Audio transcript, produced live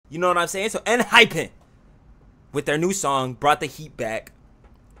You know what I'm saying? So Enhypen with their new song brought the heat back.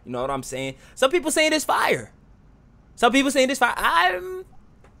 You know what I'm saying? Some people saying it's fire. Some people saying it's fire.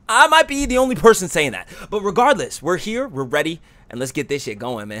 I might be the only person saying that. But regardless, we're here, we're ready, and let's get this shit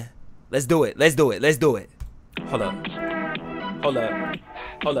going, man. Let's do it. Let's do it. Let's do it. Hold up. Hold up.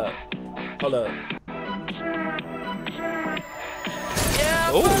 Hold up. Hold up.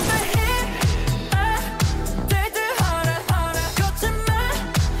 Oh.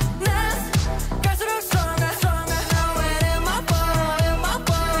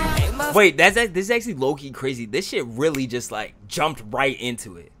 Wait, this is actually low-key crazy. This shit really just like jumped right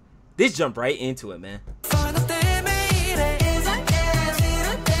into it. This jumped right into it, man.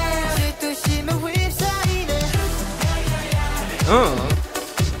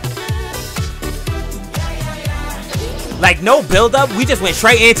 Like no build up, we just went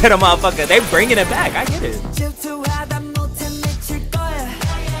straight into the motherfucker. They bringing it back. I get it.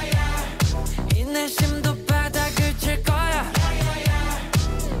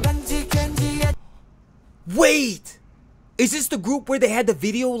 Wait, is this the group where they had the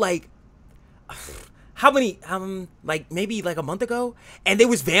video like how many like maybe like a month ago, and there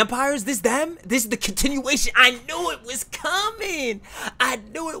was vampires? This them? This is the continuation. I knew it was coming. I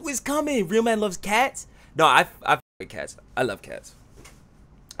knew it was coming. Real man loves cats. No, I with cats. I love cats.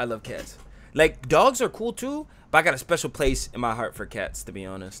 I love cats. Like dogs are cool too, but I got a special place in my heart for cats, to be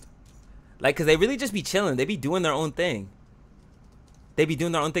honest. Like, cause they really just be chilling. They be doing their own thing. They be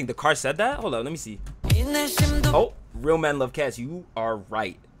doing their own thing. The car said that? Hold on, let me see. Oh, real men love cats. You are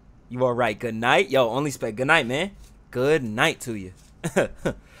right. You are right. Good night. Yo, only spec. Good night, man. Good night to you.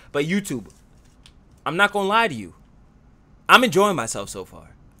 But YouTube, I'm not gonna lie to you. I'm enjoying myself so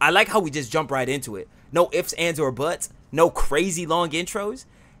far. I like how we just jump right into it. No ifs, ands, or buts. No crazy long intros.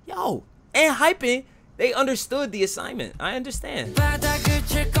 Yo, Enhypen, they understood the assignment. I understand.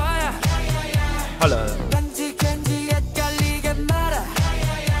 Hold up.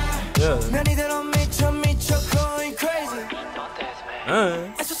 Yeah.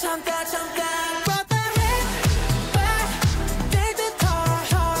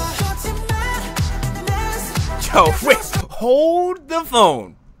 Yo, wait, hold the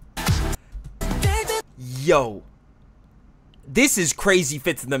phone. Yo, this is crazy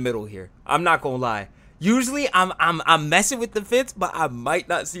fits in the middle here. I'm not gonna lie. Usually I'm messing with the fits, but I might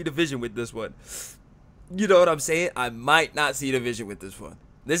not see the vision with this one. You know what I'm saying? I might not see the vision with this one.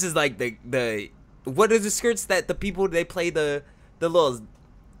 This is like the what are the skirts that the people they play the little,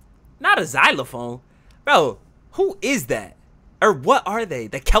 not a xylophone, bro. Who is that? Or what are they?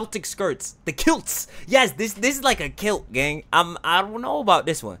 The Celtic skirts, the kilts. Yes, this is like a kilt, gang. I don't know about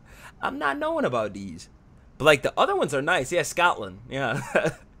this one. I'm not knowing about these, but like the other ones are nice. Yeah, Scotland. Yeah,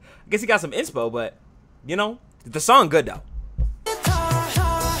 I guess he got some inspo, but you know the song good though.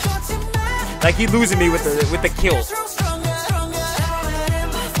 Like he losing me with the kilt.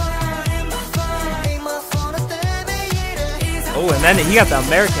 Oh, and then he got the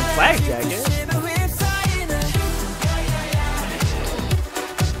American flag jacket.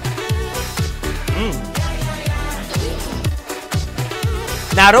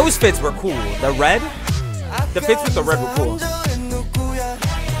 Now those fits were cool. The fits with the red were cool.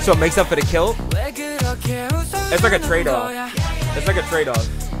 So it makes up for the kilt. It's like a trade-off. It's like a trade-off.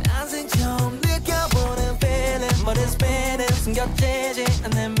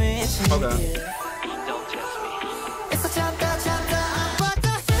 Okay.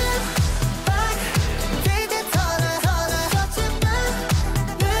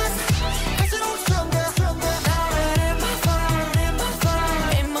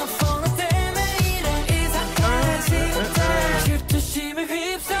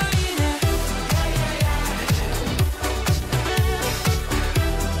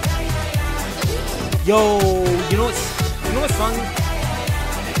 Yo, you know what song?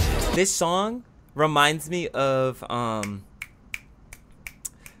 This song reminds me of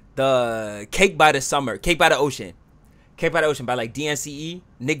the Cake by the Ocean. Cake by the Ocean by like DNCE,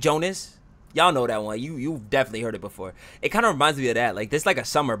 Nick Jonas. Y'all know that one. You've definitely heard it before. It kind of reminds me of that. Like this like a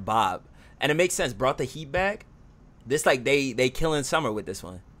summer bob. And it makes sense. Brought the heat back. This like they killing summer with this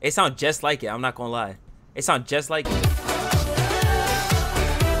one. It sounds just like it. I'm not gonna lie. It sounds just like it.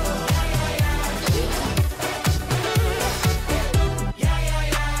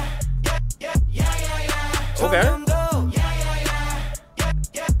 Okay.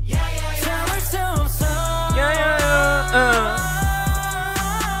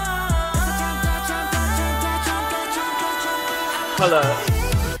 Hold up.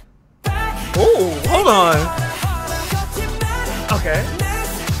 Oh, hold on. Okay.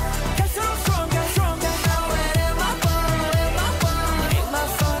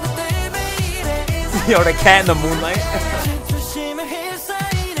 Yo, the cat in the moonlight.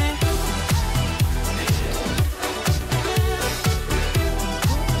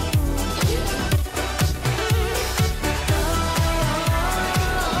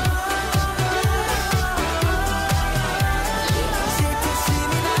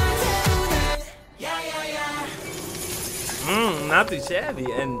 Not too shabby,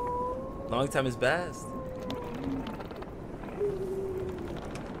 and long time is best.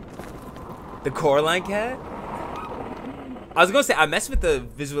 The Coraline cat? I was gonna say I messed with the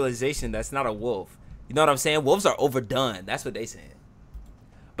visualization. That's not a wolf. You know what I'm saying? Wolves are overdone. That's what they saying.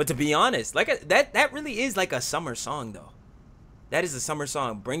 But to be honest, like that really is like a summer song though. That is a summer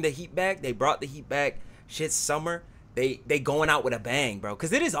song. Bring the heat back. They brought the heat back. Shit's summer. They going out with a bang, bro.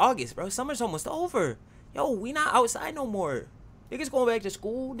 Cause it is August, bro. Summer's almost over. Yo, we not outside no more. Niggas going back to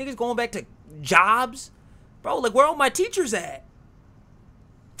school. Niggas going back to jobs. Bro, like, where all my teachers at?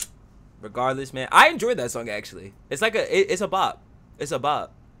 Regardless, man. I enjoyed that song, actually. It's like it's a bop. It's a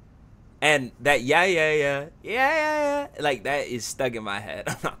bop. And that yeah, like, that is stuck in my head.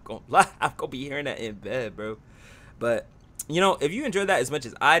 I'm not gonna lie. I'm gonna be hearing that in bed, bro. But, you know, if you enjoyed that as much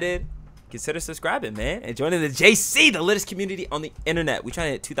as I did, consider subscribing, man. And joining the JC, the latest community on the internet. We trying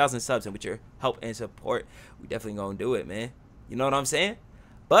to hit 2,000 subs, and with your help and support, we definitely gonna do it, man. You know what I'm saying?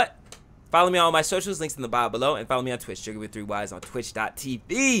 But follow me on all my socials, links in the bio below, and follow me on Twitch, Jerkyyy with 3 Ys on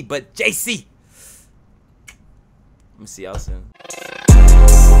twitch.tv. But JC, I'm gonna see y'all soon.